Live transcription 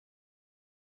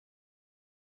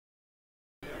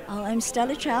I'm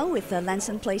Stella Chow with the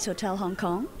Lanson Place Hotel, Hong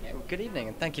Kong. Yeah, well, good evening,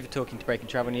 and thank you for talking to Breaking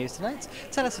Travel News tonight.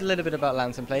 Tell us a little bit about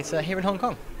Lanson Place here in Hong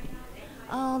Kong.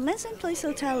 Lanson Place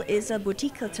Hotel is a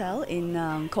boutique hotel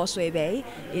in Causeway Bay,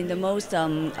 in the most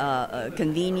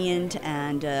convenient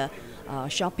and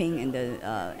shopping in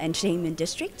the entertainment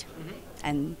district.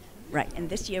 And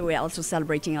this year we're also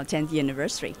celebrating our 10th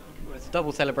anniversary. Well, it's a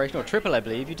double celebration, or triple, I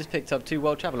believe. You just picked up 2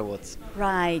 World Travel Awards.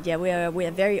 Right, yeah, we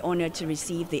are very honored to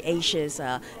receive the Asia's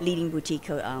leading boutique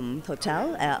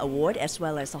hotel award, as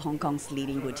well as the Hong Kong's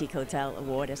leading boutique hotel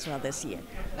award as well this year.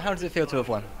 How does it feel to have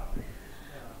won?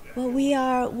 Well, we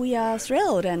are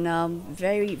thrilled and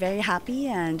very, very happy,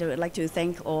 and I would like to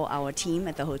thank all our team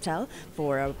at the hotel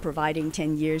for providing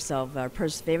 10 years of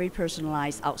very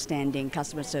personalized, outstanding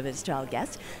customer service to our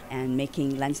guests and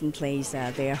making Lanson Place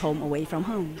their home away from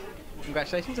home.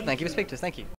 Congratulations, and thank you for speaking to us.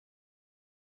 Thank you.